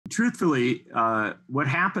Truthfully, what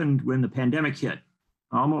happened when the pandemic hit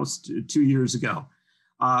almost 2 years ago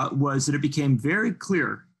was that it became very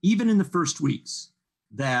clear, even in the first weeks,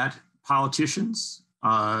 that politicians,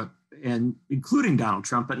 and including Donald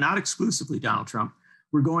Trump, but not exclusively Donald Trump,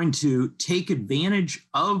 were going to take advantage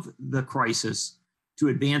of the crisis to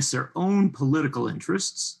advance their own political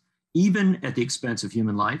interests, even at the expense of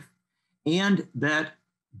human life, and that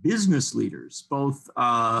business leaders, both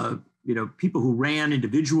people who ran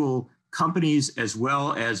individual companies as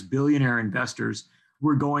well as billionaire investors,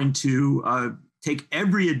 were going to take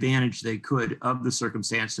every advantage they could of the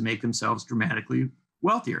circumstance to make themselves dramatically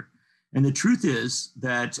wealthier. And the truth is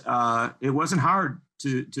that it wasn't hard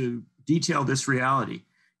to detail this reality.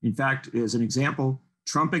 In fact, as an example,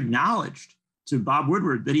 Trump acknowledged to Bob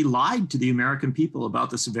Woodward that he lied to the American people about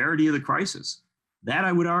the severity of the crisis. That,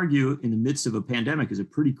 I would argue, in the midst of a pandemic is a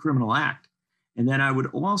pretty criminal act. And then I would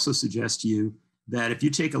also suggest to you that if you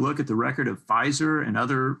take a look at the record of Pfizer and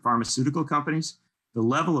other pharmaceutical companies, the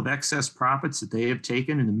level of excess profits that they have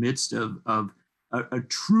taken in the midst of a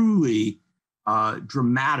truly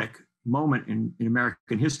dramatic moment in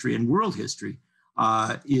American history and world history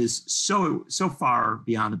is so far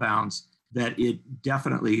beyond the bounds that it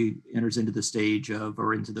definitely enters into the stage of,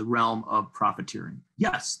 or into the realm of, profiteering.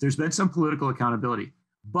 Yes, there's been some political accountability,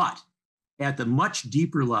 but at the much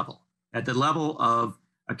deeper level, at the level of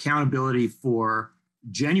accountability for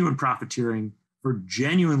genuine profiteering, for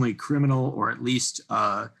genuinely criminal or at least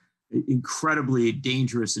incredibly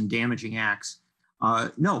dangerous and damaging acts,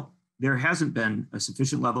 no, there hasn't been a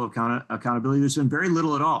sufficient level of accountability. There's been very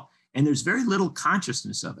little at all. And there's very little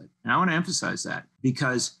consciousness of it. And I want to emphasize that,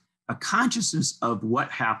 because a consciousness of what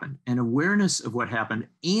happened, an awareness of what happened,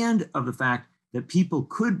 and of the fact that people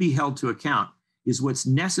could be held to account is what's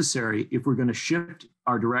necessary if we're going to shift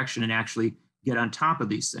our direction and actually get on top of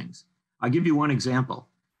these things. I'll give you one example.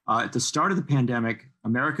 At the start of the pandemic,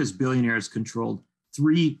 America's billionaires controlled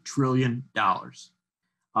 $3 trillion.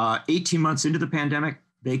 18 months into the pandemic,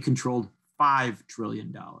 they controlled $5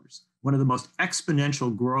 trillion. One of the most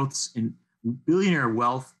exponential growths in billionaire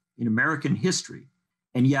wealth in American history.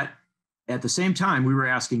 And yet, at the same time, we were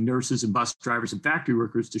asking nurses and bus drivers and factory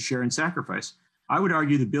workers to share in sacrifice. I would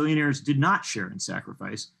argue the billionaires did not share in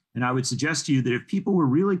sacrifice. And I would suggest to you that if people were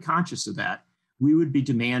really conscious of that, we would be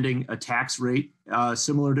demanding a tax rate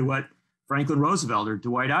similar to what Franklin Roosevelt or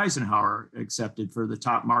Dwight Eisenhower accepted for the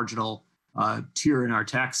top marginal tier in our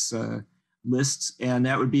tax lists. And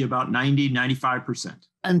that would be about 95%.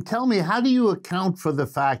 And tell me, how do you account for the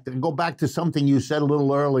fact, and go back to something you said a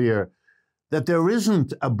little earlier, that there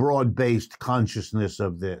isn't a broad-based consciousness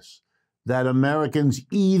of this, that Americans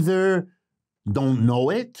either don't know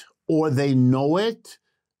it or they know it,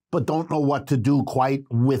 but don't know what to do quite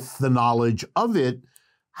with the knowledge of it?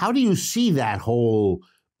 How do you see that whole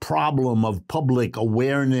problem of public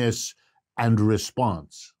awareness and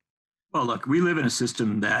response? Well, look, we live in a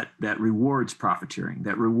system that rewards profiteering,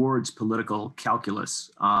 that rewards political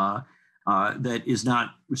calculus, that is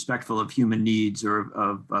not respectful of human needs or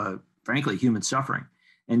of frankly, human suffering.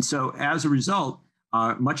 And so as a result,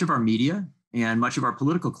 much of our media and much of our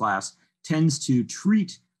political class tends to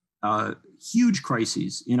treat huge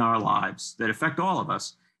crises in our lives that affect all of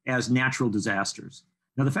us as natural disasters.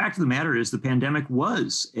 Now, the fact of the matter is the pandemic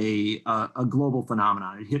was a global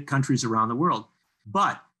phenomenon. It hit countries around the world.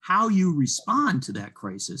 But how you respond to that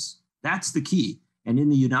crisis, that's the key. And in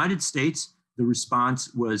the United States, the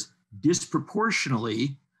response was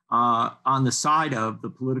disproportionately on the side of the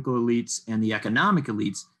political elites and the economic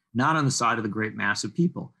elites, not on the side of the great mass of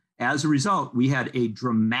people. As a result, we had a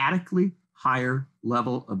dramatically higher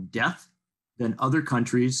level of death than other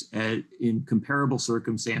countries in comparable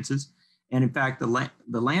circumstances. And in fact, the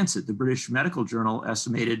Lancet, the British medical journal,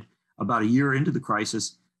 estimated about a year into the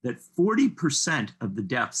crisis that 40% of the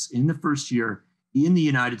deaths in the first year in the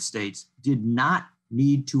United States did not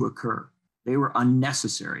need to occur. They were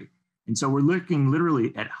unnecessary. And so we're looking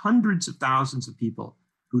literally at hundreds of thousands of people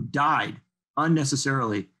who died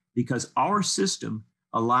unnecessarily because our system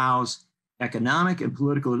allows economic and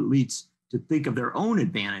political elites to think of their own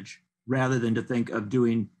advantage rather than to think of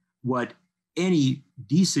doing what any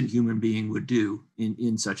decent human being would do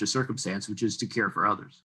in such a circumstance, which is to care for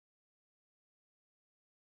others.